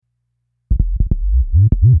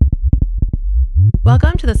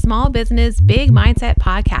Welcome to the Small Business Big Mindset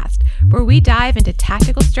podcast, where we dive into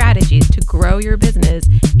tactical strategies to grow your business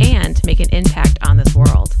and make an impact on this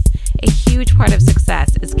world. A huge part of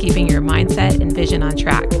success is keeping your mindset and vision on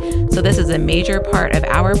track. So this is a major part of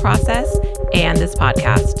our process and this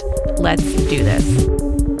podcast. Let's do this.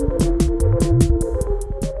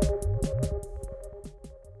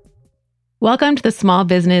 Welcome to the Small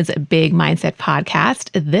Business Big Mindset podcast.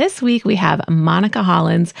 This week we have Monica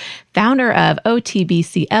Hollins, founder of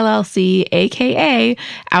OTBC LLC, aka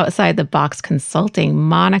Outside the Box Consulting.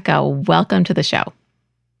 Monica, welcome to the show.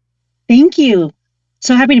 Thank you.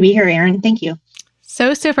 So happy to be here, Erin. Thank you.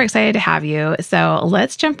 So super excited to have you. So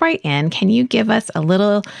let's jump right in. Can you give us a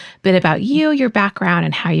little bit about you, your background,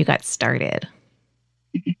 and how you got started?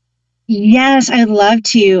 Yes, I'd love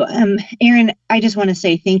to. Erin, I just want to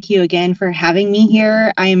say thank you again for having me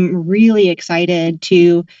here. I'm really excited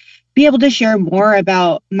to be able to share more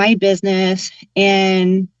about my business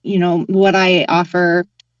and, what I offer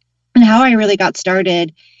and how I really got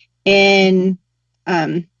started in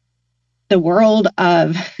the world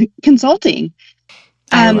of consulting.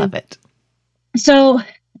 I love it. So,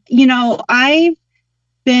 I've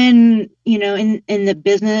been, in the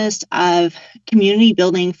business of community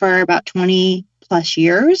building for about 20 plus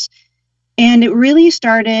years. And it really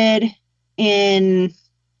started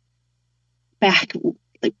back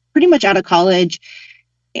pretty much out of college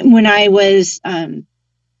when I was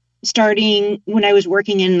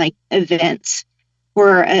working in events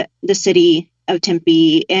for the city of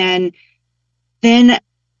Tempe. And then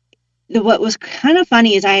what was kind of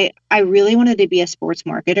funny is I really wanted to be a sports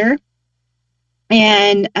marketer.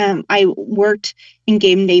 And I worked in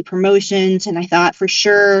game day promotions, and I thought for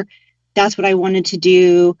sure that's what I wanted to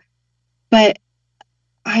do. But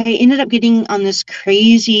I ended up getting on this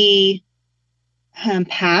crazy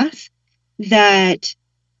path that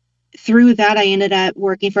through that I ended up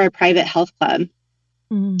working for a private health club.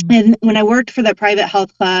 And when I worked for the private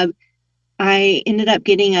health club, I ended up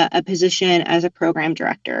getting a position as a program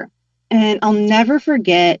director. And I'll never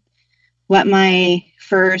forget what my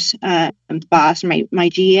first boss, my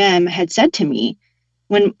GM, had said to me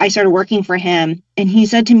when I started working for him. And he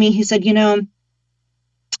said to me, his name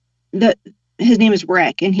is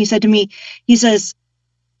Rick. And he said to me, he says,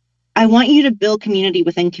 I want you to build community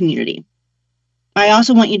within community. I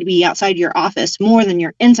also want you to be outside your office more than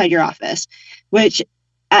you're inside your office, which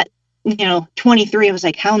at 23, I was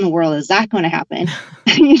like, how in the world is that going to happen?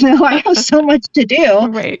 I have so much to do.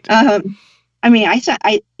 Right.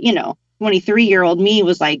 23-year-old me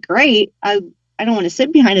was like, great. I don't want to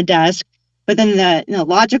sit behind a desk. But then the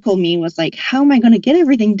logical me was like, how am I going to get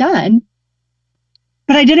everything done?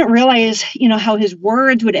 But I didn't realize, how his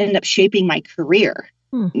words would end up shaping my career.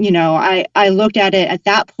 I looked at it at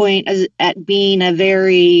that point as at being a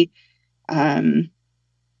very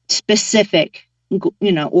specific,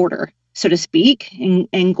 order, so to speak,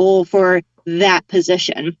 and goal for that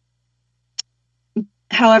position.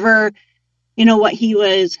 However, what he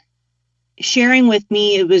was sharing with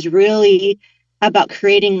me, it was really about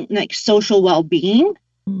creating social well-being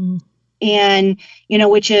and,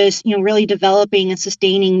 which is, really developing and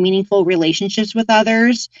sustaining meaningful relationships with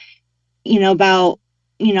others, about,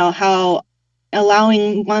 how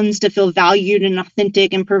allowing ones to feel valued and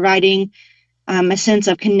authentic and providing a sense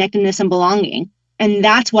of connectedness and belonging. And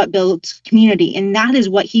that's what builds community. And that is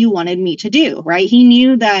what he wanted me to do, right? He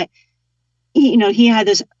knew that he had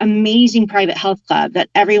this amazing private health club that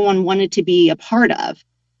everyone wanted to be a part of.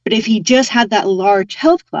 But if he just had that large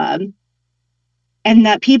health club and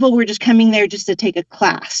that people were just coming there just to take a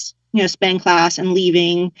class, spend class and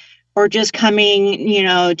leaving, or just coming,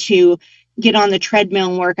 to get on the treadmill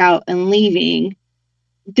and work out and leaving,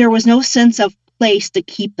 there was no sense of place to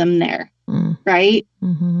keep them there. Right.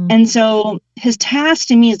 Mm-hmm. And so his task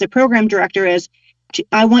to me as the program director is,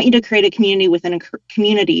 I want you to create a community within a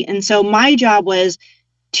community. And so my job was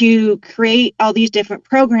to create all these different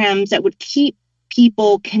programs that would keep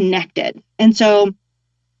people connected. And so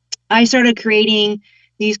I started creating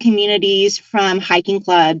these communities from hiking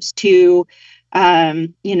clubs to,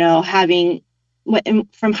 having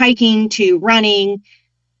from hiking to running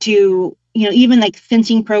to, even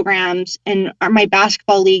fencing programs. And my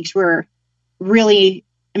basketball leagues were really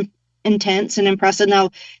intense and impressive.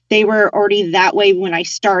 Now, they were already that way when I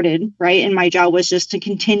started, right? And my job was just to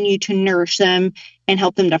continue to nourish them and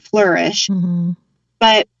help them to flourish. Mm-hmm.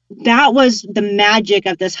 But that was the magic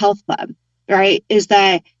of this health club, right? Is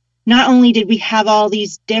that not only did we have all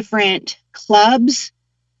these different clubs,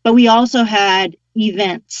 but we also had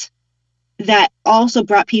events that also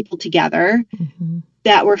brought people together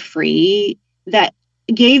that were free, that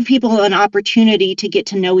gave people an opportunity to get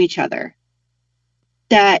to know each other.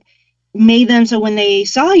 that made them so when they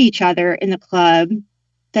saw each other in the club,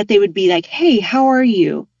 that they would be like, hey, how are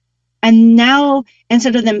you? And now,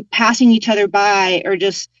 instead of them passing each other by or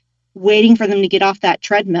just waiting for them to get off that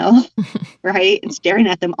treadmill, right, and staring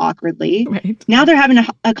at them awkwardly, right. Now they're having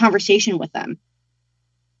a conversation with them.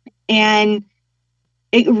 And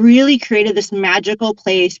it really created this magical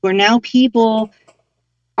place where now people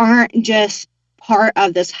aren't just part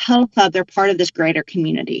of this health club, they're part of this greater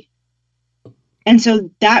community. And so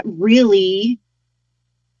that really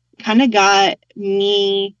kind of got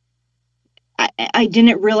me, I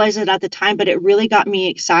didn't realize it at the time, but it really got me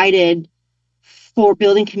excited for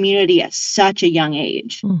building community at such a young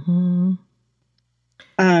age. Mm-hmm.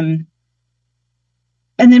 And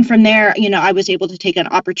then from there, I was able to take an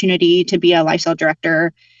opportunity to be a lifestyle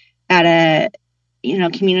director at a,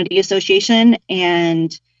 community association,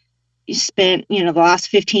 and spent, the last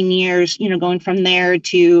 15 years, going from there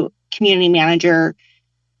to community manager,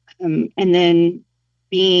 and then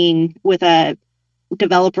being with a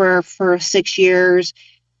developer for 6 years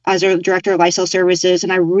as a director of lifestyle services.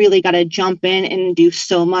 And I really got to jump in and do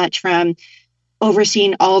so much, from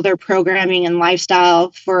overseeing all their programming and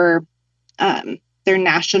lifestyle for their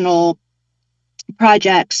national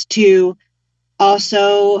projects, to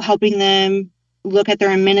also helping them look at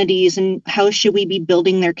their amenities and how should we be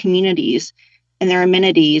building their communities and their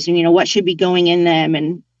amenities, and what should be going in them,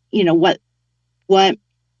 and what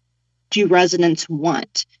do residents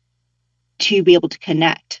want to be able to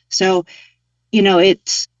connect. So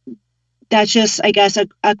that's just, I guess,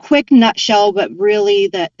 a quick nutshell, but really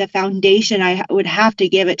the foundation I would have to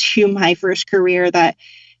give it to my first career that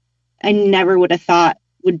I never would have thought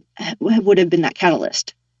would have been that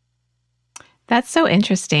catalyst. That's so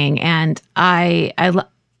interesting. And I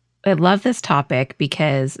love this topic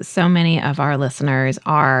because so many of our listeners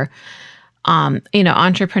are,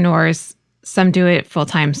 entrepreneurs. Some do it full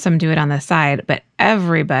time, some do it on the side, but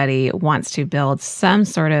everybody wants to build some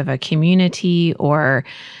sort of a community or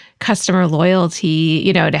customer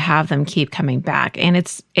loyalty, to have them keep coming back. And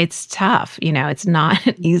it's tough. It's not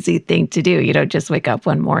an easy thing to do. You don't just wake up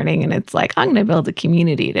one morning and it's like, I'm going to build a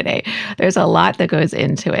community today. There's a lot that goes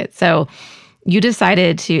into it. So you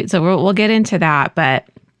decided to, so we'll get into that, but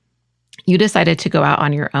you decided to go out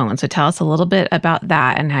on your own. So tell us a little bit about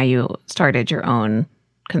that and how you started your own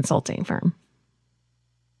consulting firm.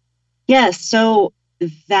 Yes. So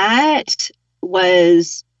that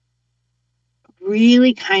was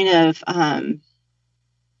really kind of,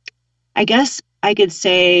 I guess I could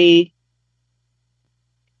say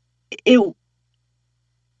it,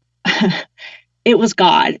 it was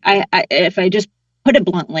God. I if I just put it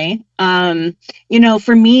bluntly,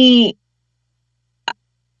 for me,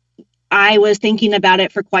 I was thinking about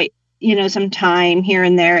it for quite, some time here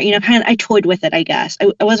and there, kind of, I toyed with it, I guess.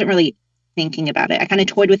 I wasn't really thinking about it. I kind of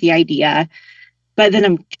toyed with the idea, but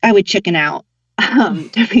then I would chicken out,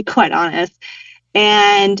 to be quite honest.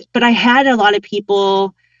 But I had a lot of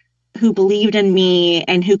people who believed in me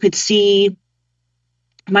and who could see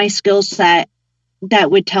my skill set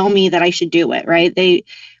that would tell me that I should do it, right? They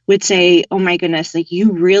would say, oh my goodness, like,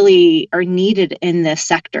 you really are needed in this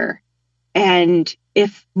sector. And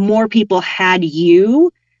if more people had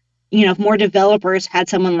you, if more developers had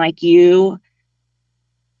someone like you,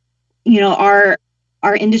 our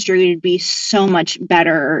industry would be so much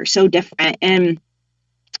better, so different.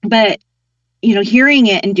 But hearing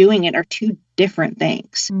it and doing it are two different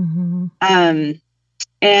things. Mm-hmm.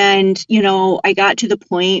 And I got to the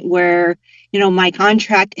point where, my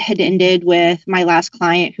contract had ended with my last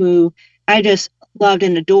client, who I just loved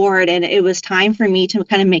and adored. And it was time for me to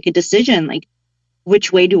kind of make a decision, like,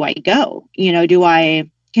 which way do I go? Do I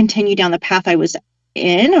continue down the path I was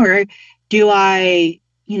in, or do I,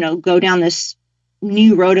 go down this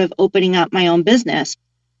new road of opening up my own business?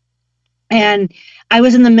 And I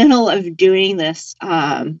was in the middle of doing this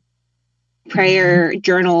prayer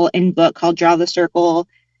journal and book called Draw the Circle.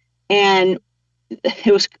 And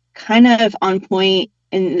it was kind of on point,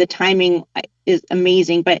 and the timing is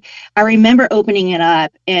amazing. But I remember opening it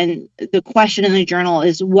up, and the question in the journal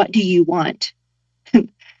is, what do you want?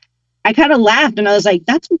 I kind of laughed, and I was like,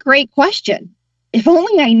 that's a great question. If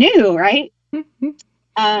only I knew, right?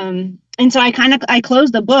 And so I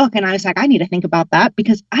closed the book, and I was like, I need to think about that,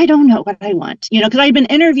 because I don't know what I want, because I'd been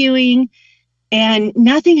interviewing and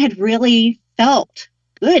nothing had really felt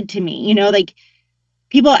good to me. Like,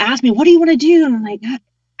 people ask me, what do you want to do? And I'm like,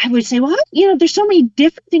 I would say, well, there's so many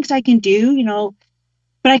different things I can do,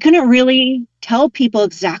 but I couldn't really tell people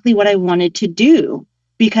exactly what I wanted to do,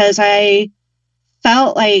 because I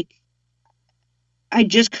felt like I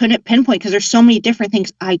just couldn't pinpoint, because there's so many different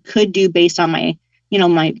things I could do based on my,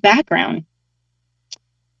 my background.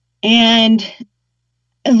 And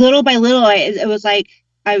little by little, it was like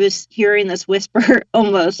I was hearing this whisper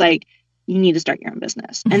almost like, you need to start your own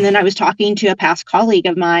business. And then I was talking to a past colleague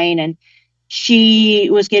of mine, and she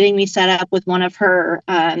was getting me set up with one of her,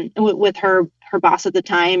 with her boss at the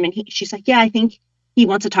time. And she's like, yeah, I think he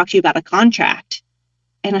wants to talk to you about a contract.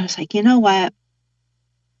 And I was like, you know what?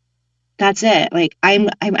 That's it. Like, I'm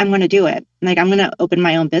going to do it. Like, I'm going to open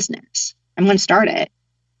my own business. I'm going to start it.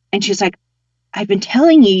 And she's like, I've been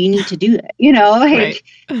telling you need to do it, like,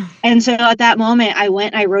 right. And so at that moment I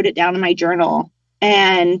went, I wrote it down in my journal,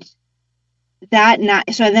 and so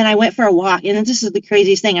then I went for a walk, and then this is the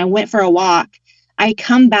craziest thing. I went for a walk. I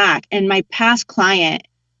come back, and my past client,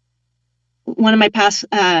 one of my past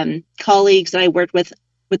colleagues that I worked with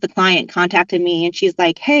the client, contacted me, and she's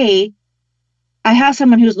like, hey, I have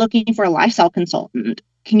someone who's looking for a lifestyle consultant.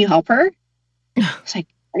 Can you help her? It's like,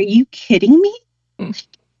 are you kidding me?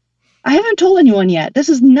 I haven't told anyone yet. This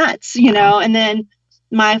is nuts, And then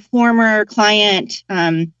my former client,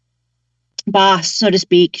 boss, so to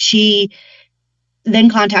speak, she then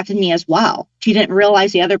contacted me as well. She didn't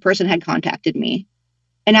realize the other person had contacted me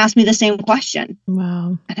and asked me the same question.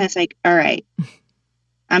 Wow. And I was like, all right,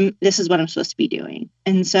 this is what I'm supposed to be doing.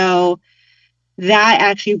 And so that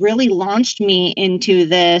actually really launched me into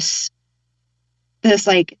this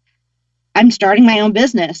like, I'm starting my own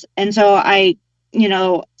business. And so I,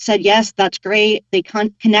 said, yes, that's great. They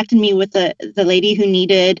connected me with the lady who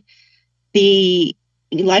needed the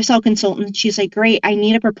lifestyle consultant. She's like, great, I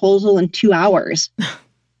need a proposal in 2 hours.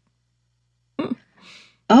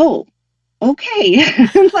 Oh, okay.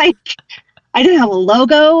 Like, I didn't have a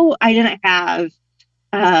logo. I didn't have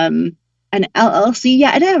an LLC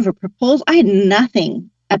yet. I didn't have a proposal. I had nothing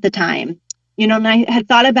at the time. And I had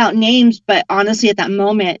thought about names, but honestly, at that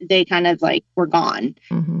moment, they kind of like were gone.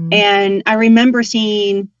 Mm-hmm. And I remember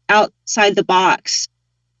seeing Outside the Box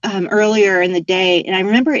earlier in the day. And I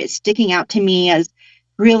remember it sticking out to me as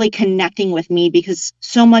really connecting with me, because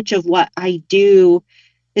so much of what I do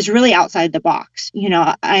is really outside the box.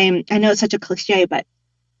 I know it's such a cliche, but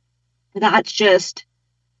that's just,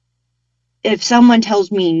 if someone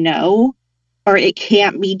tells me no, or it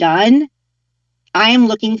can't be done, I am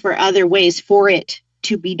looking for other ways for it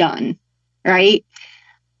to be done. Right.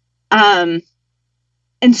 And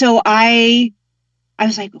so I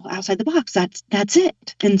was like, well, outside the box, that's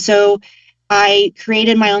it. And so I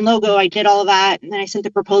created my own logo. I did all of that. And then I sent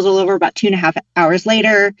the proposal over about 2.5 hours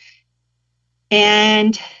later,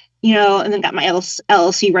 and, and then got my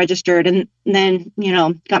LLC registered, and then,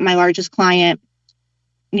 got my largest client,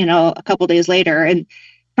 a couple days later. And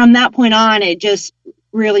from that point on, it just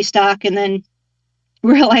really stuck. And then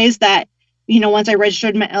realized that, once I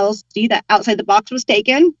registered my LLC, that Outside the Box was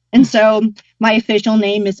taken. And so my official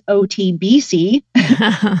name is OTBC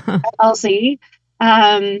LLC.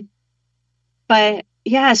 But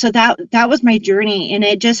yeah, so that was my journey, and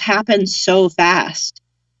it just happened so fast.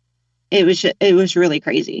 It was really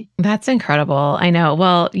crazy. That's incredible. I know.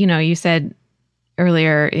 Well, you said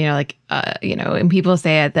earlier, when people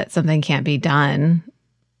say that something can't be done,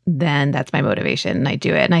 then that's my motivation, and I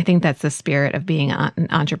do it. And I think that's the spirit of being an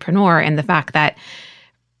entrepreneur, and the fact that,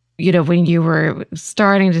 when you were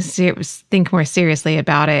starting to think more seriously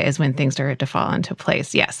about it is when things started to fall into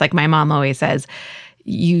place. Yes. Like my mom always says,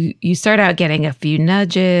 you start out getting a few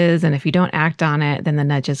nudges, and if you don't act on it, then the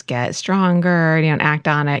nudges get stronger, and you don't act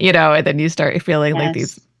on it, and then you start feeling like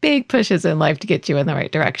these big pushes in life to get you in the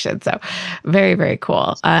right direction. So very, very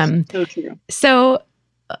cool. So true. So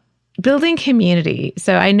building community.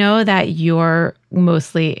 So I know that you're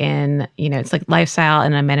mostly in, it's like lifestyle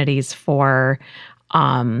and amenities for,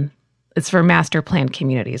 it's for master plan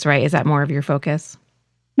communities, right? Is that more of your focus?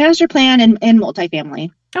 Master plan and multifamily.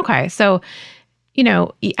 Okay. So,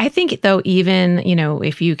 I think though, even,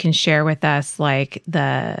 if you can share with us like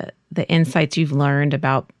the insights you've learned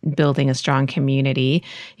about building a strong community,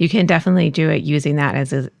 you can definitely do it using that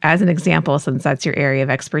as an example, since that's your area of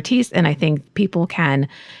expertise. And I think people can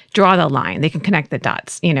draw the line. They can connect the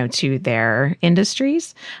dots, to their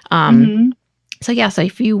industries. So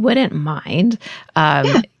if you wouldn't mind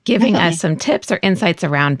giving us some tips or insights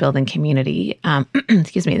around building community,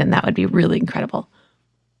 then that would be really incredible.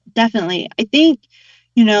 Definitely. I think,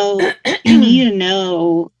 you need to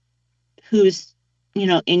know who's,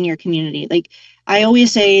 in your community. Like I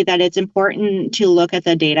always say that it's important to look at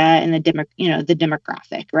the data and the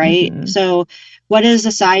demographic, right? Mm-hmm. So what is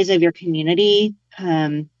the size of your community?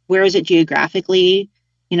 Where is it geographically?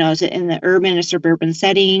 Is it in the urban or suburban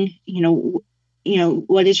setting?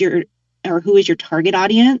 What is who is your target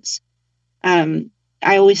audience? I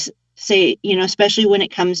always say, especially when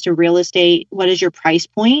it comes to real estate, what is your price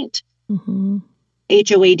point? Mm-hmm.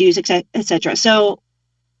 HOA dues, et cetera. So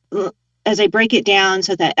as I break it down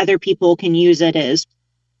so that other people can use it, is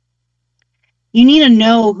you need to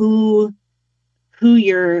know who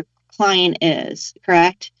your client is,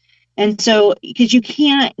 correct? And so, because you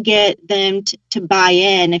can't get them to buy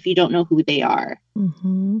in if you don't know who they are.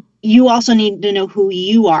 Mm-hmm. You also need to know who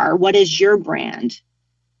you are. What is your brand?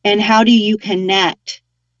 And how do you connect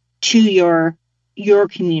to your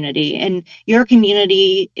community? And your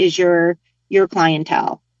community is your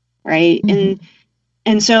clientele, right? Mm-hmm.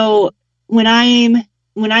 And so when I'm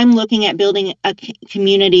looking at building a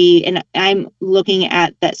community and I'm looking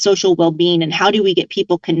at that social well-being and how do we get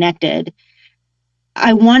people connected,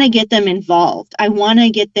 I want to get them involved. I want to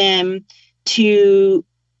get them to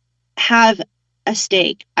have a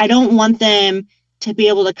stake. I don't want them to be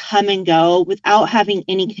able to come and go without having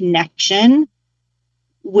any connection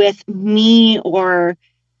with me, or,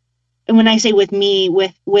 and when I say with me,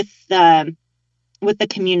 with the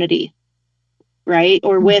community, right?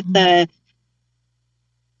 Or mm-hmm.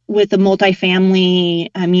 with the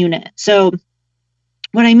multifamily unit. So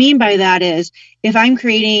what I mean by that is, if I'm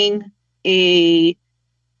creating a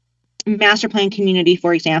master plan community,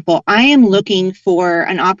 for example, I am looking for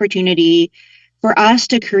an opportunity for us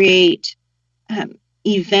to create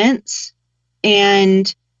events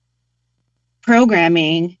and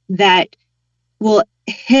programming that will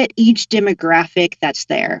hit each demographic that's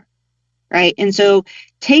there, right? And so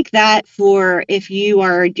take that for if you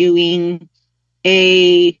are doing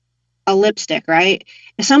a lipstick, right?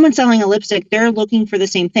 If someone's selling a lipstick, they're looking for the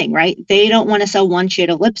same thing, right? They don't want to sell one shade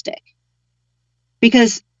of lipstick,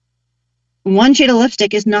 because one shade of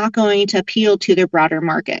lipstick is not going to appeal to their broader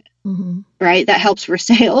market, mm-hmm. right? That helps for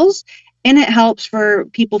sales, and it helps for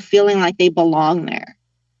people feeling like they belong there.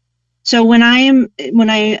 So when I'm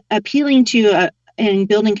appealing to and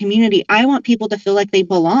building community, I want people to feel like they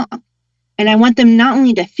belong, and I want them not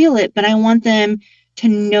only to feel it, but I want them to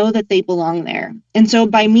know that they belong there. And so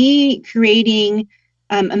by me creating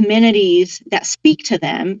amenities that speak to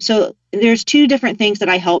them, so there's two different things that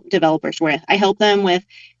I help developers with. I help them with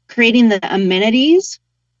creating the amenities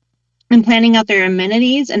and planning out their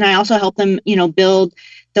amenities, and I also help them, build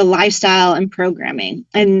the lifestyle and programming.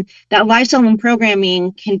 And that lifestyle and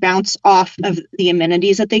programming can bounce off of the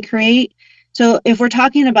amenities that they create. So if we're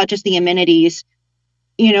talking about just the amenities,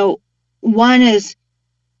 one is,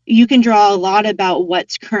 you can draw a lot about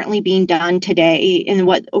what's currently being done today and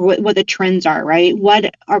what the trends are, right?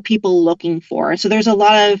 What are people looking for? So there's a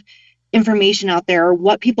lot of information out there,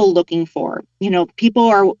 what people are looking for.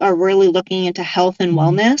 People are really looking into health and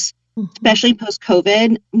wellness, mm-hmm. especially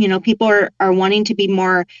post-COVID. People are wanting to be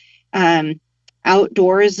more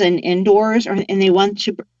outdoors than indoors, and they want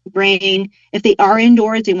to bring, if they are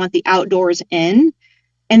indoors, they want the outdoors in.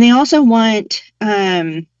 And they also want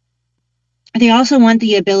the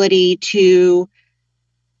ability to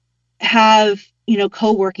have,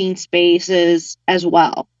 co-working spaces as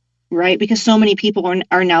well, right? Because so many people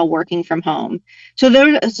are now working from home. So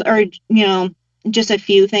those are, just a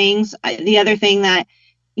few things. The other thing that,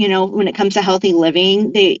 when it comes to healthy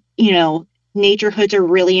living, naturehoods are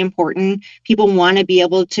really important. People want to be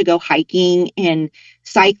able to go hiking and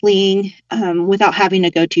cycling without having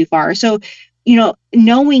to go too far. So,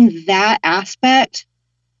 knowing that aspect,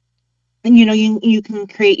 you can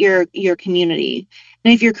create your community.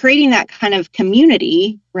 And if you're creating that kind of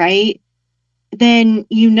community, right, then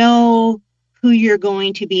who you're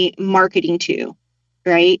going to be marketing to,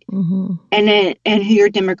 right? Mm-hmm. And who your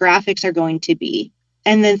demographics are going to be.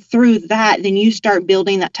 And then through that, then you start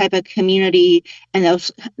building that type of community and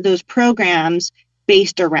those programs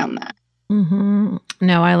based around that. Mm-hmm.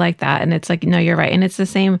 No, I like that. And it's like, no, you're right. And it's the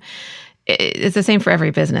same for every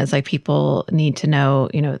business. Like, people need to know,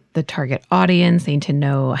 the target audience. They need to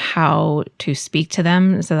know how to speak to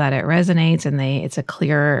them so that it resonates and it's a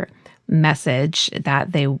clear message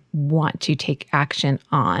that they want to take action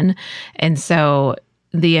on. And so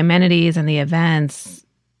the amenities and the events,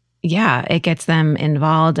 yeah, it gets them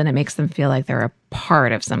involved and it makes them feel like they're a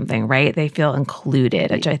part of something, right? They feel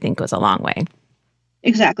included, which I think goes a long way.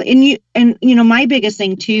 Exactly. And my biggest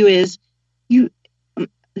thing too is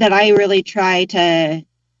that I really try to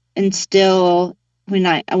instill when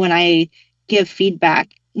I give feedback,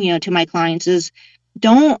 to my clients, is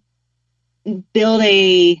don't build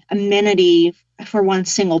a amenity for one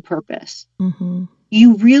single purpose. Mm-hmm.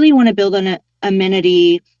 You really want to build an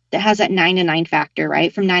amenity that has that 9 to 9 factor,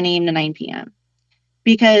 right? From 9 a.m. to 9 p.m.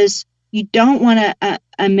 Because you don't want a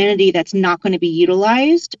amenity that's not going to be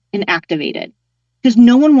utilized and activated. Because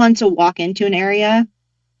no one wants to walk into an area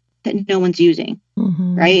that no one's using,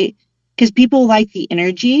 mm-hmm. right? Because people like the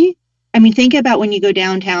energy. I mean, think about when you go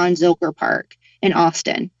downtown Zilker Park in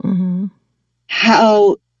Austin. Mm-hmm.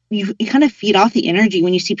 How you kind of feed off the energy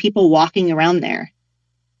when you see people walking around there,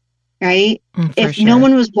 right? If no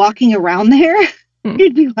one was walking around there,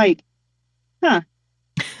 you'd be like, huh,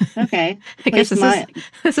 okay. I guess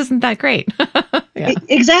this isn't that great. Yeah.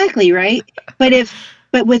 Exactly, right?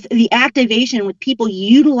 But with the activation, with people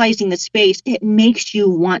utilizing the space, it makes you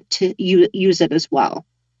want to use it as well.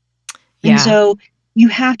 Yeah. And so you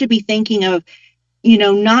have to be thinking of,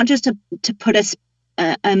 not just to put a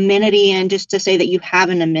amenity in just to say that you have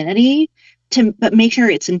an amenity, but make sure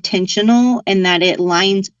it's intentional and that it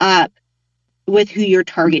lines up with who you're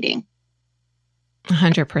targeting.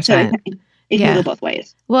 100%. So it can go both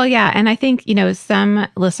ways. Well, yeah. And I think, some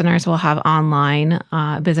listeners will have online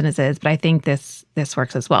businesses, but I think this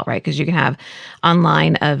works as well, right? Because you can have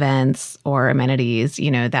online events or amenities,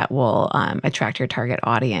 that will attract your target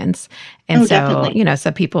audience. And definitely.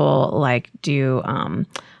 So people do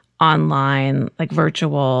online,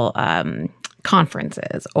 virtual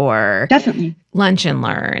conferences or definitely lunch and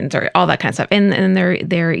learns or all that kind of stuff. And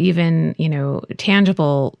they're even,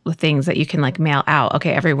 tangible things that you can mail out.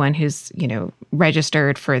 Okay, everyone who's,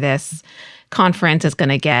 registered for this conference is going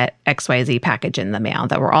to get XYZ package in the mail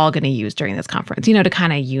that we're all going to use during this conference, to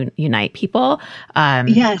kind of unite people.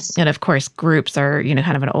 Yes. And of course, groups are,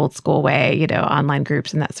 kind of an old school way, online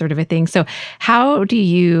groups and that sort of a thing. So how do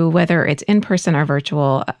you, whether it's in person or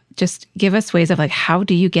virtual, just give us ways of how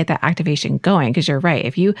do you get that activation going? Because you're right.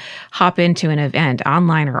 If you hop into an event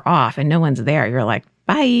online or off and no one's there, you're like,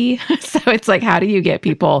 bye. So it's how do you get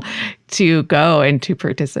people to go and to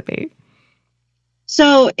participate?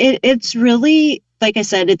 So it's really, like I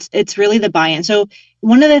said, it's really the buy-in. So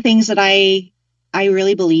one of the things that I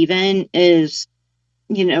really believe in is,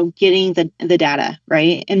 getting the data,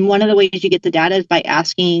 right? And one of the ways you get the data is by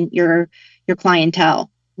asking your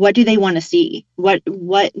clientele, what do they want to see? What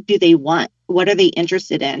do they want? What are they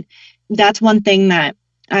interested in? That's one thing that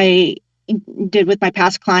I did with my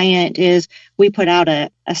past client is we put out a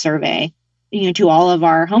survey, to all of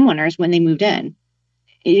our homeowners when they moved in.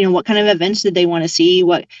 What kind of events did they want to see?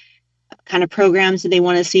 What kind of programs did they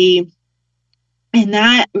want to see? And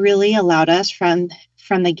that really allowed us from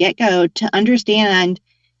the get-go to understand,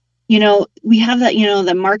 we have that,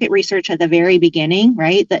 the market research at the very beginning,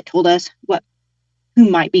 right? That told us who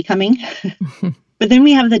might be coming. But then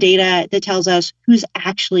we have the data that tells us who's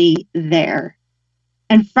actually there.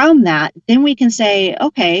 And from that, then we can say,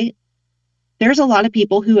 okay, there's a lot of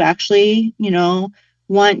people who actually,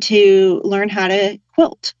 want to learn how to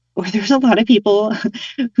quilt, or there's a lot of people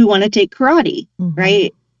who want to take karate,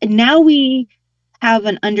 right? And now we have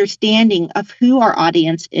an understanding of who our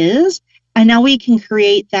audience is, and now we can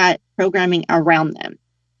create that programming around them.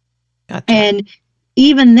 Gotcha. And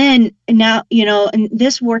even then, now, and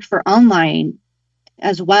this worked for online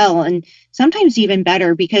as well, and sometimes even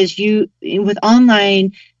better, because with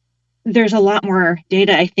online, there's a lot more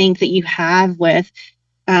data, I think, that you have with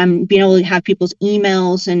being able to have people's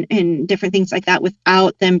emails and different things like that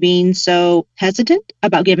without them being so hesitant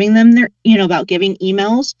about giving them about giving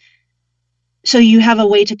emails. So you have a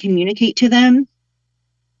way to communicate to them.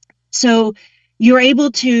 So you're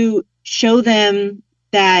able to show them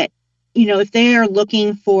that, if they are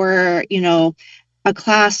looking for, a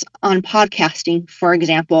class on podcasting, for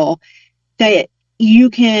example, that you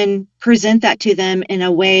can present that to them in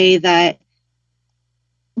a way that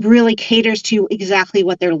really caters to exactly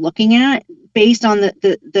what they're looking at based on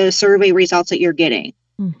the survey results that you're getting.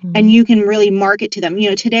 And you can really market to them.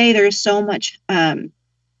 Today there's so much,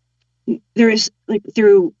 there's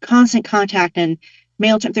through Constant Contact and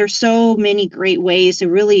MailChimp, there's so many great ways to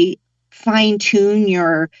really fine tune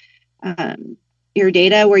your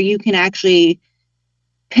data, where you can actually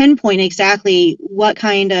pinpoint exactly what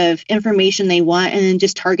kind of information they want and then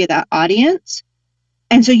just target that audience.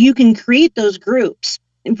 And so you can create those groups,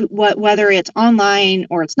 whether it's online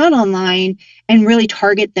or it's not online, and really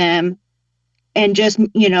target them and just,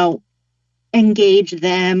 engage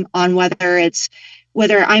them on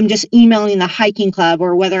whether I'm just emailing the hiking club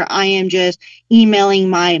or whether I am just emailing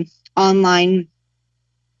my online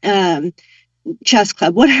chess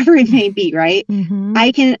club, whatever it may be, right?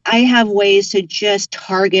 I have ways to just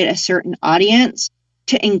target a certain audience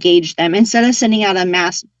to engage them instead of sending out a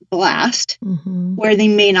mass blast where they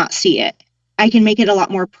may not see it. I can make it a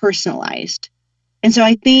lot more personalized. And so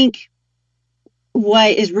I think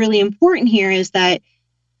what is really important here is that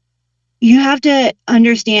you have to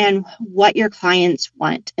understand what your clients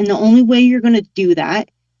want. And the only way you're going to do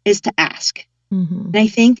that is to ask. And I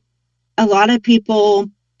think a lot of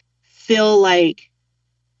people feel like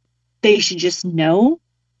they should just know,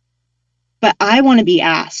 but I want to be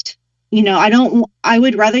asked. I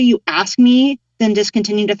would rather you ask me than just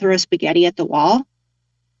continue to throw spaghetti at the wall.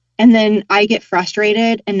 And then I get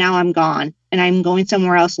frustrated and now I'm gone and I'm going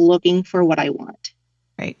somewhere else looking for what I want.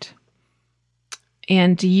 Right.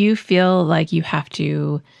 And do you feel like you have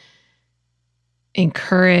to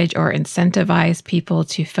encourage or incentivize people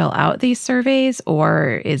to fill out these surveys,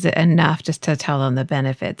 or is it enough just to tell them the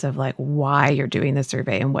benefits of like why you're doing the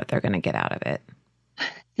survey and what they're going to get out of it?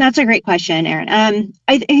 That's a great question, Erin.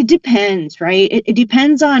 It depends, right? It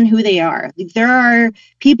depends on who they are. There are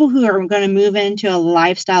people who are going to move into a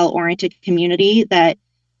lifestyle-oriented community that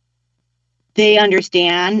they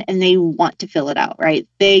understand and they want to fill it out, right?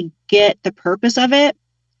 They get the purpose of it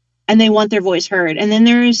and they want their voice heard. And then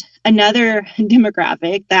there's another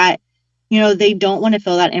demographic that, they don't want to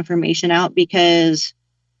fill that information out because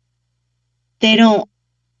they don't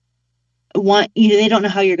want, they don't know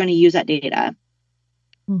how you're going to use that data.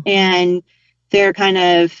 And they're kind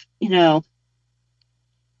of,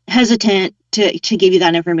 hesitant to give you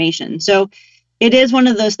that information. So it is one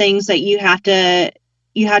of those things that you have to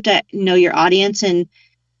know your audience, and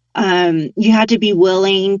you have to be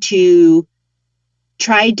willing to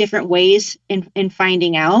try different ways in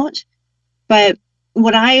finding out. But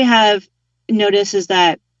what I have noticed is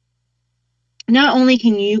that not only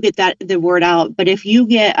can you get the word out, but if you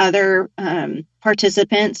get other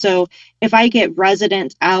participants, so if I get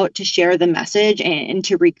residents out to share the message and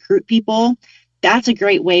to recruit people, that's a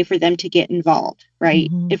great way for them to get involved, right?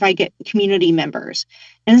 Mm-hmm. If I get community members.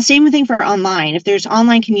 And the same thing for online. If there's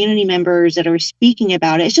online community members that are speaking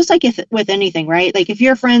about it, it's just like with anything, right? Like if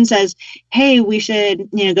your friend says, hey, we should,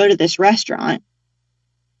 go to this restaurant,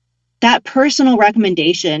 that personal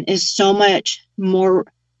recommendation is so much more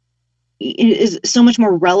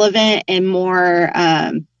relevant and more,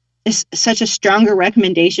 is such a stronger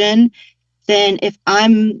recommendation than if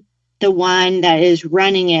I'm the one that is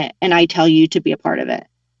running it and I tell you to be a part of it.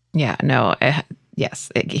 Yeah, no,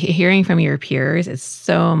 yes. Hearing from your peers is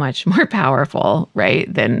so much more powerful,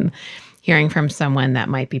 right, than hearing from someone that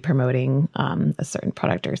might be promoting a certain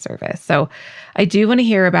product or service. So I do want to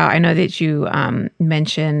hear about, I know that you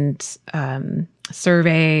mentioned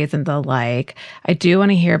surveys and the like. I do want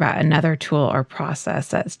to hear about another tool or process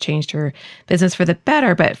that's changed your business for the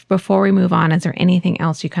better. But before we move on, is there anything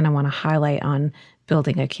else you kind of want to highlight on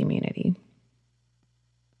building a community?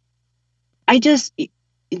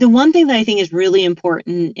 The one thing that I think is really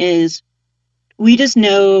important is we just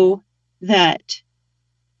know that,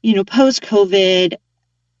 post-COVID,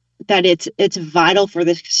 that it's vital for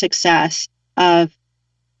the success of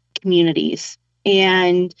communities.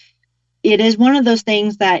 And it is one of those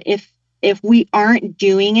things that if we aren't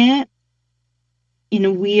doing it,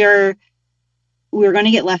 we're going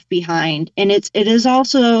to get left behind. And it is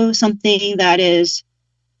also something that is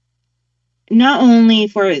not only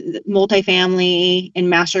for multifamily and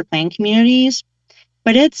master plan communities,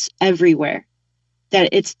 but it's everywhere. That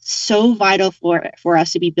it's so vital for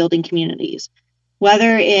us to be building communities,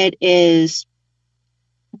 whether it is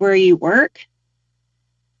where you work,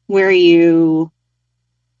 where your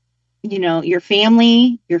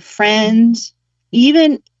family, your friends,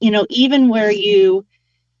 even where you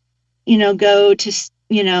go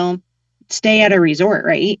to, stay at a resort,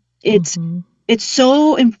 right? It's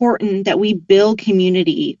so important that we build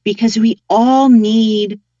community because we all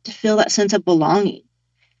need to feel that sense of belonging.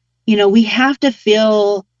 We have to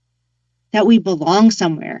feel that we belong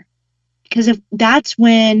somewhere, because if that's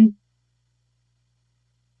when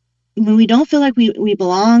we don't feel like we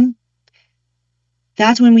belong,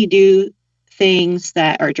 that's when we do things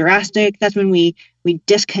that are drastic. That's when we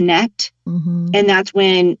disconnect. Mm-hmm. And that's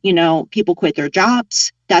when, people quit their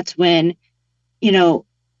jobs. That's when,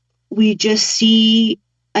 we just see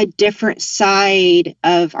a different side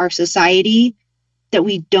of our society that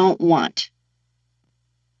we don't want.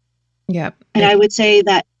 Yep. And I would say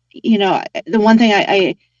that, the one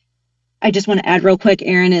thing I just want to add real quick,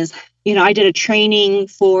 Erin, is, I did a training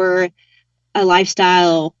for a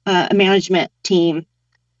lifestyle management team.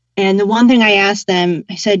 And the one thing I asked them,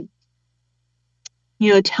 I said,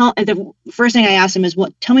 the first thing I asked them is,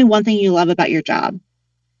 tell me one thing you love about your job.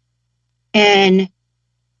 And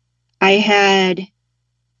I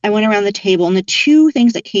went around the table, and the two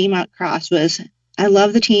things that came out across was, I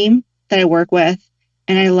love the team that I work with,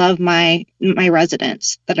 and I love my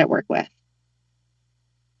residents that I work with.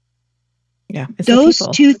 Yeah. Those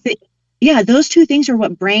two things are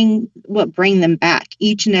what bring them back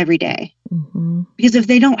each and every day. Mm-hmm. Because if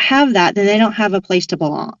they don't have that, then they don't have a place to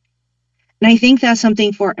belong. And I think that's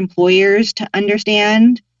something for employers to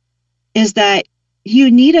understand, is that you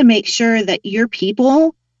need to make sure that your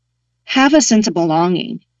people have a sense of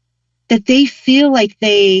belonging, that they feel like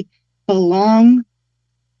they belong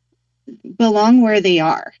belong where they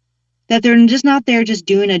are, that they're just not there just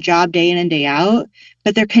doing a job day in and day out,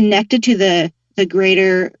 but they're connected to the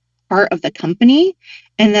greater part of the company,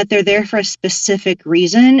 and that they're there for a specific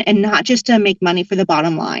reason and not just to make money for the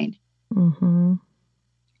bottom line. Mm-hmm.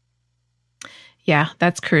 Yeah,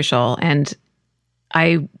 that's crucial. And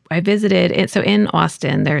I visited it. So in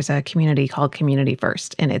Austin, there's a community called Community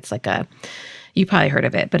First, and it's like you probably heard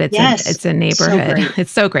of it, but it's a neighborhood. So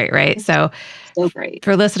it's so great, right? So great.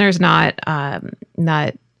 For listeners not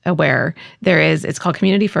aware, it's called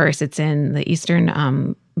Community First. It's in the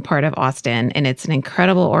eastern part of Austin, and it's an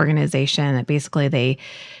incredible organization that basically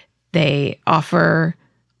they offer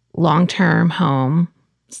long-term home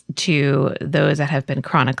to those that have been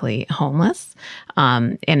chronically homeless.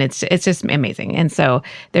 And it's just amazing. And so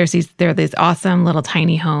there are these awesome little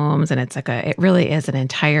tiny homes, and it really is an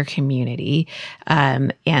entire community.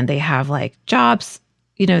 And they have like jobs,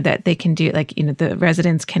 that they can do, like, the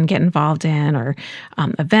residents can get involved in, or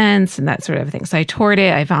events and that sort of thing. So I toured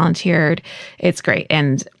it, I volunteered. It's great.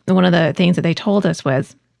 And one of the things that they told us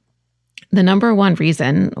was the number one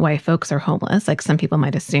reason why folks are homeless, like some people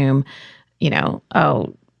might assume,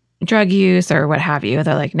 drug use or what have you.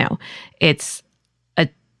 They're like, no, it's a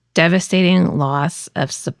devastating loss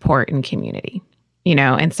of support and community,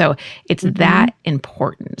 and so it's that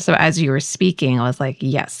important. So as you were speaking, I was like,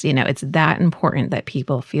 yes, it's that important that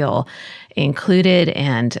people feel included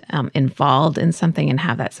and involved in something and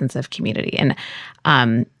have that sense of community. And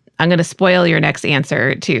I'm going to spoil your next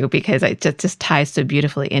answer too, because it just ties so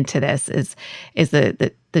beautifully into this is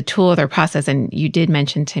the tool or the process. And you did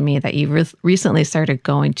mention to me that you recently started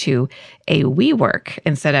going to a WeWork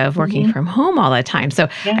instead of working from home all the time. So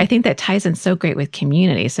I think that ties in so great with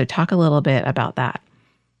community. So talk a little bit about that.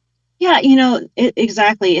 Yeah,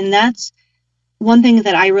 exactly. And that's one thing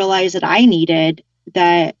that I realized that I needed,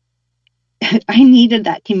 that I needed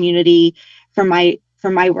that community for my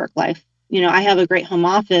work life. I have a great home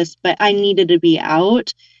office, but I needed to be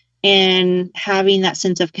out and having that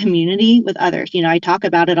sense of community with others. I talk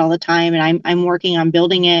about it all the time, and I'm working on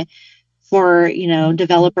building it for,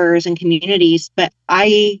 developers and communities, but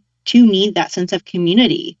I too need that sense of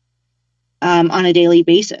community on a daily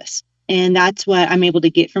basis. And that's what I'm able to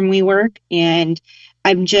get from WeWork. And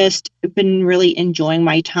I've just been really enjoying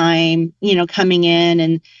my time, coming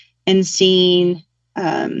in and seeing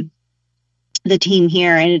the team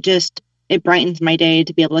here. And it brightens my day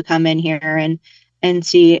to be able to come in here and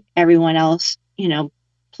see everyone else,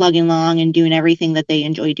 plugging along and doing everything that they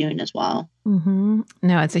enjoy doing as well. Mm-hmm.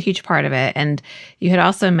 No, it's a huge part of it. And you had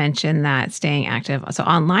also mentioned that staying active, so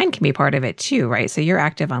online can be part of it too, right? So you're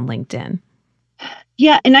active on LinkedIn.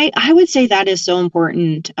 Yeah. And I would say that is so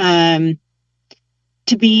important to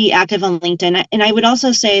be active on LinkedIn. And I would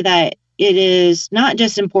also say that it is not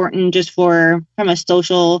just important just from a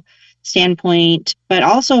social standpoint, but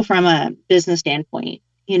also from a business standpoint.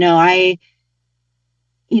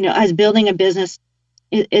 As building a business,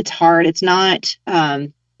 it's hard. It's not, I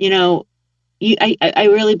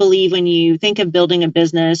really believe when you think of building a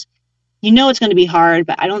business, it's going to be hard,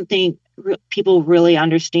 but I don't think people really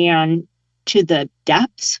understand to the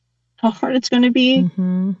depths how hard it's going to be.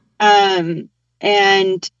 Mm-hmm.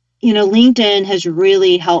 And LinkedIn has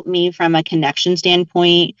really helped me from a connection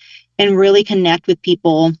standpoint and really connect with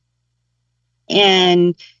people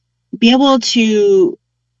and be able to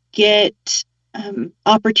get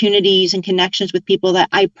opportunities and connections with people that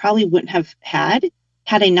I probably wouldn't have had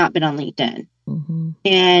I not been on LinkedIn. Mm-hmm.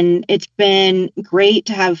 And it's been great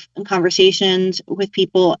to have conversations with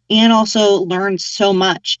people and also learn so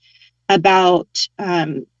much about,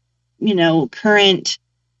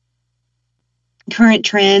 current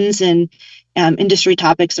trends and industry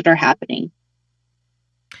topics that are happening.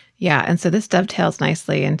 Yeah. And so this dovetails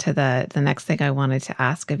nicely into the next thing I wanted to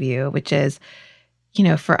ask of you, which is,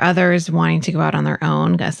 for others wanting to go out on their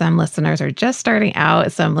own, some listeners are just starting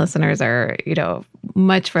out. Some listeners are,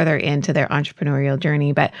 much further into their entrepreneurial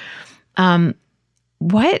journey. But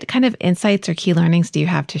what kind of insights or key learnings do you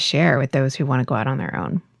have to share with those who want to go out on their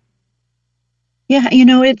own? Yeah,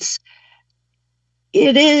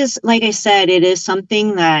 it is, like I said, it is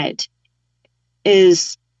something that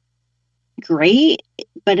is great,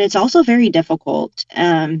 but it's also very difficult.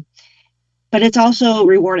 But it's also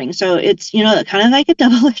rewarding. So it's, kind of like a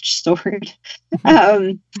double-edged sword.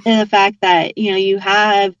 In the fact that, you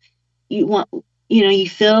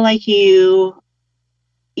feel like you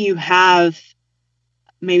have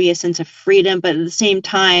maybe a sense of freedom, but at the same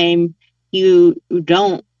time, you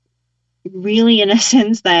don't really, in a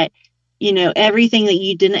sense that, everything that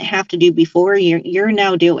you didn't have to do before, you're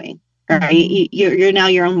now doing. right? You're now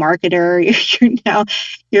your own marketer. You're now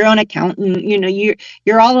your own accountant.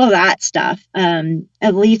 You're all of that stuff.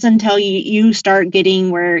 At least until you start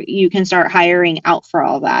getting where you can start hiring out for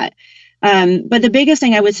all that. But the biggest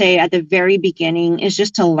thing I would say at the very beginning is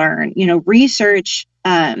just to learn, research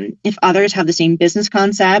if others have the same business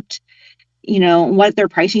concept, what their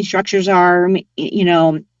pricing structures are,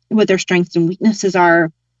 what their strengths and weaknesses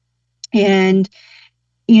are. And,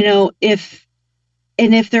 if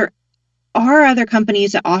there are other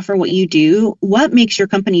companies that offer what you do, what makes your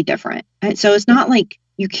company different? And so it's not like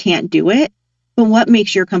you can't do it, but what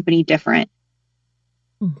makes your company different?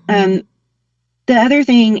 The other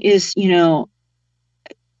thing is, your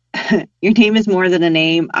name is more than a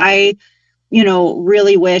name. I,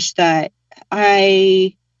 really wish that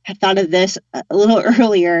I had thought of this a little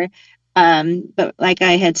earlier. But like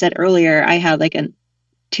I had said earlier, I had like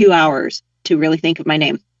 2 hours to really think of my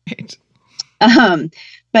name. Right.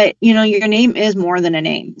 But, your name is more than a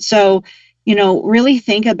name. So, really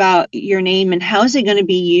think about your name and how is it going to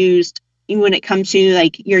be used when it comes to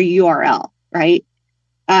like your URL, right?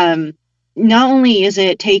 Not only is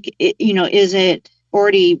it is it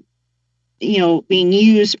already, being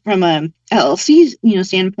used from a LLC,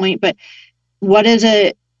 standpoint, but what is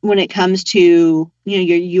it when it comes to,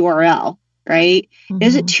 your URL, right?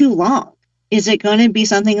 Is it too long? Is it going to be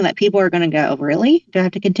something that people are going to go, really? Do I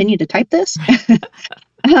have to continue to type this?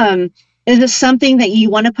 Is this something that you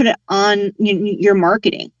want to put it on your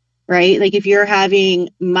marketing, right? Like if you're having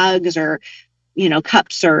mugs or,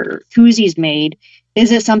 cups or koozies made,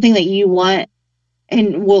 is it something that you want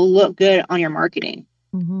and will look good on your marketing?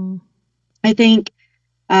 I think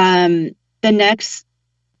the next,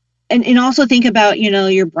 and also think about,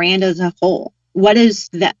 your brand as a whole. What is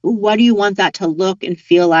that? What do you want that to look and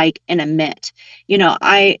feel like and emit?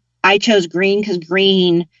 I chose green because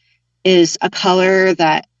green is a color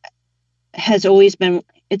that has always been,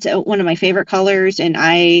 it's one of my favorite colors. And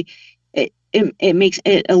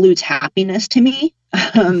it alludes happiness to me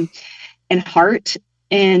and heart.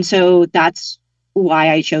 And so that's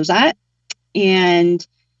why I chose that.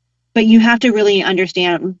 But you have to really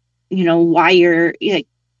understand, why you're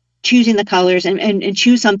choosing the colors and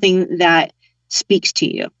choose something that speaks to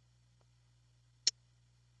you.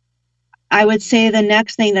 I would say the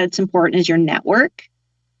next thing that's important is your network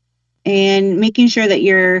and making sure that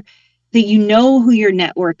you know who your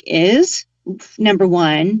network is. Number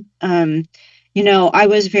one, I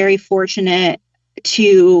was very fortunate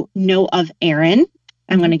to know of Erin.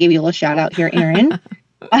 I'm going to give you a little shout out here, Erin.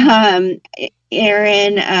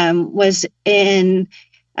 Erin was in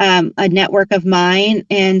a network of mine.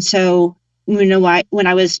 And so, when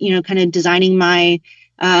I was, kind of designing my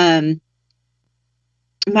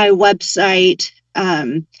my website,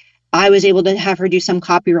 I was able to have her do some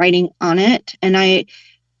copywriting on it. And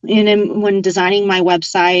when designing my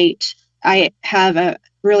website, I have a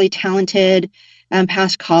really talented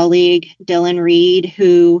past colleague, Dylan Reed,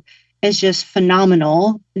 who is just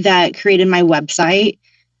phenomenal, that created my website.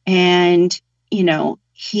 And,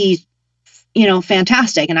 he's,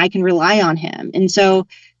 fantastic, and I can rely on him. And so,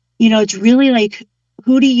 it's really like,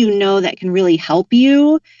 who do you know that can really help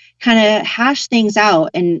you kind of hash things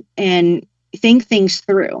out and think things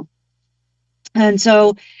through? And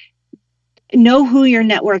so know who your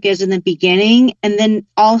network is in the beginning. And then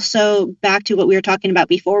also back to what we were talking about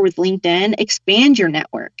before with LinkedIn, expand your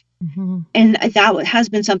network. And that has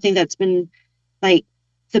been something that's been like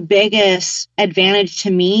the biggest advantage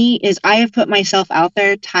to me is I have put myself out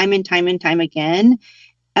there time and time and time again,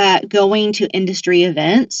 going to industry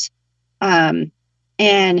events. And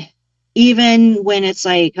even when it's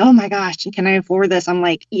like, oh my gosh, can I afford this? I'm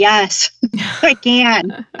like, yes, I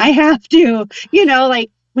can. I have to,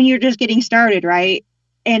 like when you're just getting started, right?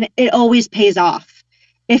 And it always pays off.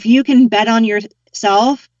 If you can bet on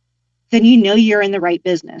yourself, then you're in the right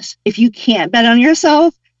business. If you can't bet on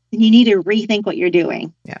yourself, then you need to rethink what you're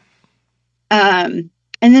doing. Yeah. And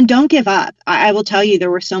then don't give up. I will tell you,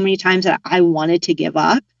 there were so many times that I wanted to give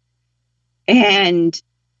up. And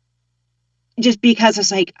just because I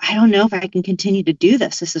was like, I don't know if I can continue to do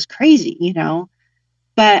this. This is crazy,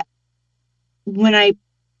 But when I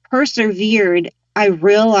persevered, I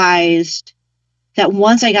realized that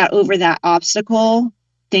once I got over that obstacle,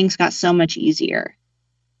 things got so much easier.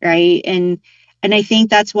 Right. And I think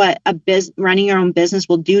that's what running your own business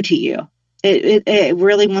will do to you. It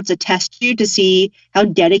really wants to test you to see how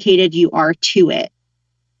dedicated you are to it.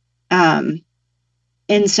 And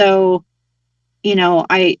so,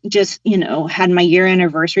 I just, had my year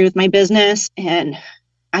anniversary with my business, and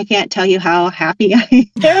I can't tell you how happy I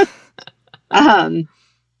am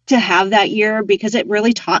to have that year, because it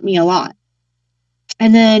really taught me a lot.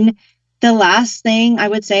 And then the last thing I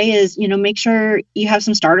would say is, make sure you have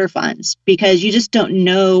some starter funds, because you just don't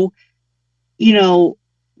know,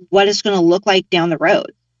 what it's going to look like down the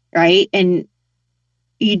road. Right. And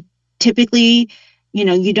you typically,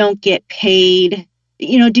 you don't get paid,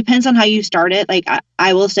 depends on how you start it. Like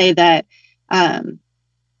I will say that,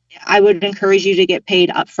 I would encourage you to get paid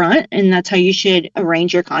upfront, and that's how you should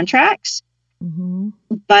arrange your contracts. Mm-hmm.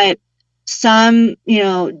 But some,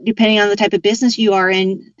 depending on the type of business you are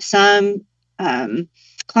in, some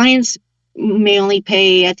clients may only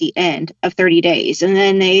pay at the end of 30 days, and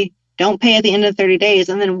then they don't pay at the end of 30 days.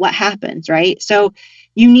 And then what happens, right? So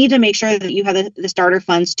you need to make sure that you have the starter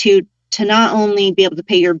funds to not only be able to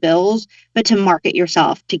pay your bills, but to market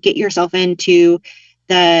yourself, to get yourself into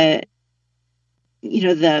the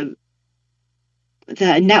networking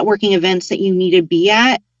events that you need to be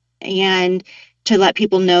at, and to let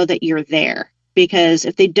people know that you're there. Because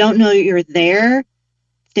if they don't know you're there,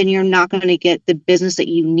 then you're not going to get the business that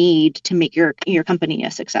you need to make your company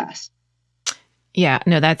a success. Yeah,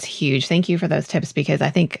 no, that's huge. Thank you for those tips, because I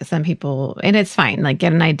think some people, and it's fine, like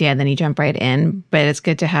get an idea, then you jump right in, but it's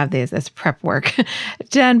good to have this prep work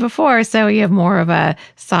done before, so you have more of a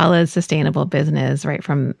solid, sustainable business right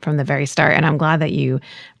from the very start. And I'm glad that you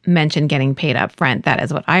mentioned getting paid up front. That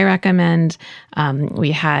is what I recommend.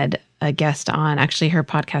 We had a guest on, actually her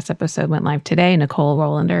podcast episode went live today, Nicole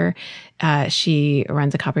Rolander. She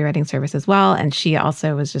runs a copywriting service as well. And she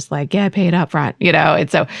also was just like, get paid up front, And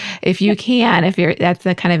so if you can, that's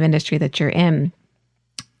the kind of industry that you're in,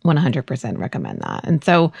 100% recommend that. And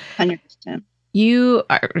so 100%. You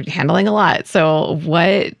are handling a lot. So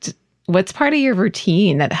what's part of your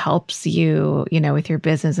routine that helps you, with your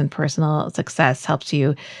business and personal success, helps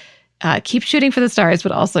you keep shooting for the stars,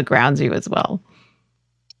 but also grounds you as well?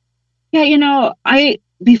 Yeah,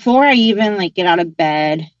 before I even get out of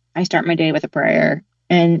bed, I start my day with a prayer,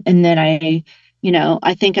 and then I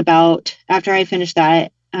think about, after I finish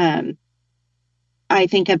that, I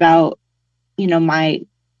think about, my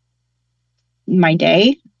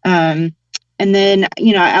day, and then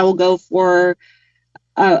I will go for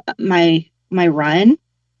my run,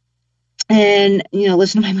 and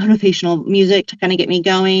listen to my motivational music to kind of get me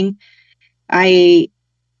going. I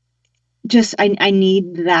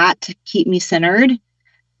need that to keep me centered.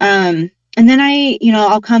 And then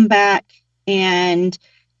I'll come back and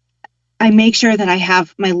I make sure that I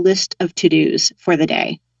have my list of to-dos for the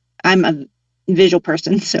day. I'm a visual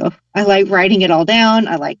person, so I like writing it all down.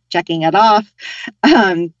 I like checking it off.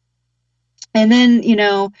 And then,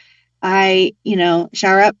 I,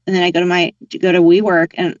 shower up, and then I go to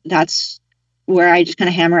WeWork, and that's where I just kind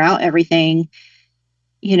of hammer out everything,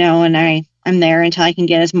 and I'm there until I can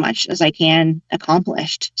get as much as I can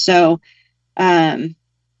accomplished. So,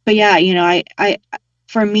 but yeah,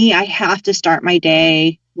 for me, I have to start my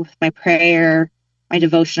day with my prayer, my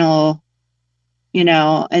devotional,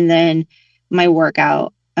 and then my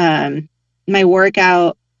workout. My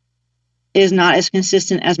workout is not as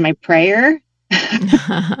consistent as my prayer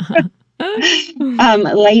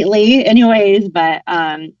lately anyways, but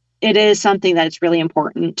it is something that's really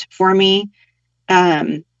important for me.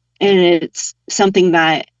 And it's something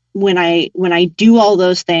that when I do all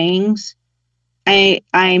those things,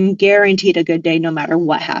 I'm guaranteed a good day no matter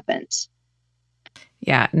what happens.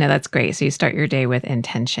 Yeah, no, that's great. So you start your day with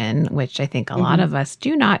intention, which I think a lot of us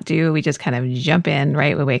do not do. We just kind of jump in,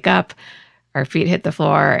 right? We wake up, our feet hit the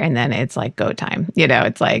floor, and then it's like go time.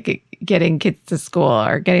 It's like getting kids to school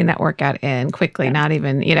or getting that workout in quickly, not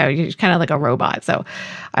even, you're kind of like a robot. So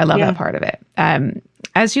I love that part of it.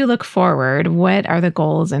 As you look forward, what are the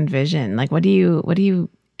goals and vision? Like, what do you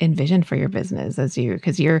envision for your business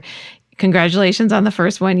because congratulations on the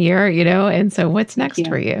first 1 year, and so what's next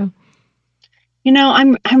for you?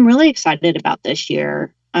 I'm really excited about this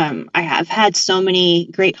year. I have had so many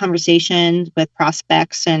great conversations with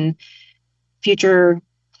prospects and future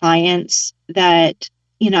clients that,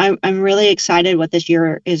 I'm really excited what this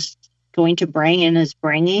year is going to bring and is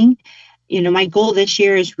bringing. My goal this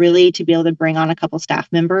year is really to be able to bring on a couple staff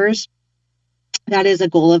members. That is a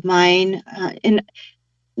goal of mine. And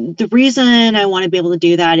the reason I want to be able to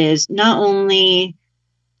do that is not only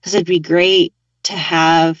because it'd be great to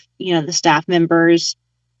have, the staff members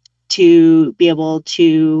to be able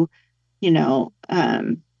to,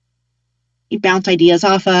 bounce ideas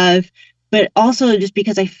off of, but also just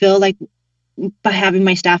because I feel like by having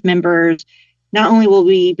my staff members, not only will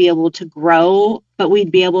we be able to grow, but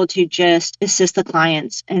we'd be able to just assist the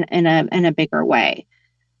clients in a bigger way.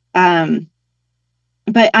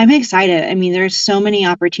 But I'm excited. I mean, there's so many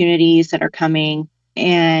opportunities that are coming.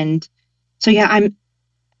 And so, yeah,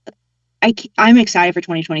 I'm excited for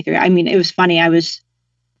 2023. I mean, it was funny. I was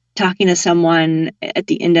talking to someone at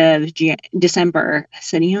the end of December. I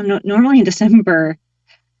said, normally in December,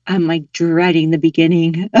 I'm like dreading the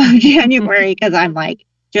beginning of January because I'm like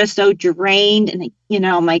just so drained. And,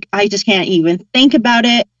 I'm like, I just can't even think about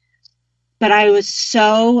it. But I was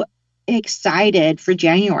so excited for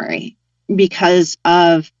January because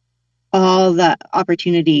of all the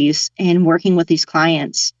opportunities and working with these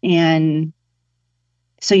clients. And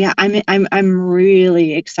so, yeah, I'm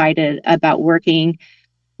really excited about working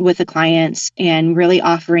with the clients and really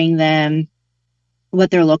offering them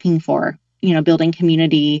what they're looking for, building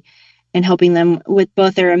community and helping them with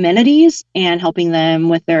both their amenities and helping them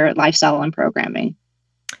with their lifestyle and programming.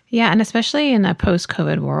 Yeah. And especially in a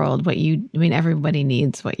post-COVID world, everybody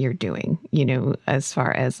needs what you're doing, as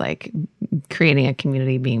far as like creating a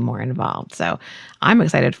community, being more involved. So I'm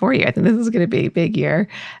excited for you. I think this is going to be a big year.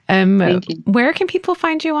 Thank you. Where can people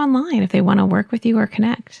find you online if they want to work with you or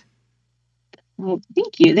connect? Well,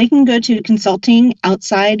 thank you. They can go to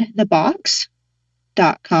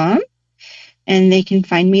consultingoutsidethebox.com and they can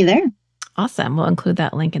find me there. Awesome. We'll include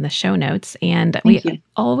that link in the show notes. And we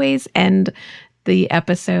always end the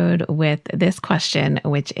episode with this question,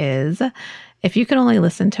 which is, if you could only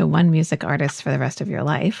listen to one music artist for the rest of your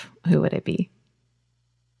life, who would it be?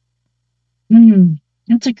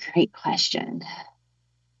 That's a great question.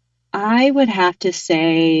 I would have to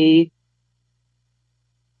say,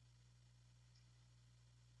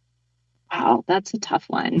 wow, that's a tough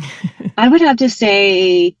one. I would have to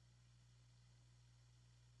say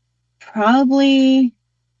probably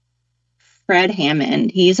Fred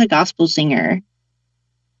Hammond. He's a gospel singer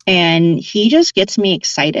and he just gets me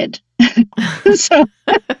excited. So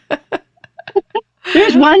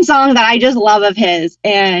there's one song that I just love of his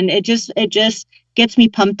and it just gets me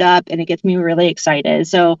pumped up and it gets me really excited.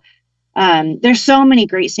 So there's so many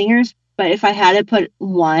great singers, but if I had to put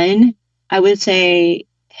one, I would say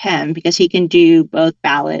him because he can do both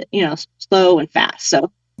ballad, slow and fast.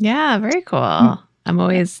 So yeah, very cool.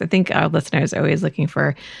 I think our listeners are always looking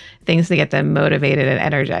for things to get them motivated and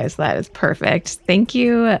energized. That is perfect. Thank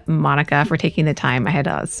you, Monica, for taking the time. I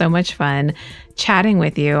had so much fun chatting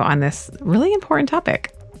with you on this really important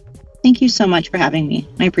topic. Thank you so much for having me.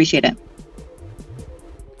 I appreciate it.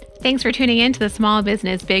 Thanks for tuning in to the Small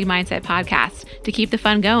Business Big Mindset podcast. To keep the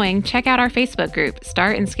fun going, check out our Facebook group,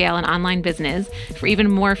 Start and Scale an Online Business, for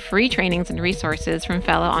even more free trainings and resources from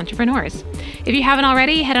fellow entrepreneurs. If you haven't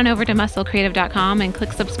already, head on over to musclecreative.com and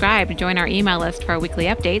click subscribe to join our email list for our weekly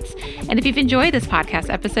updates. And if you've enjoyed this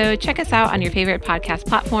podcast episode, check us out on your favorite podcast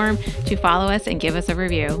platform to follow us and give us a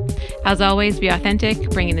review. As always, be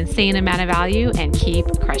authentic, bring an insane amount of value, and keep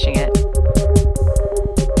crushing it.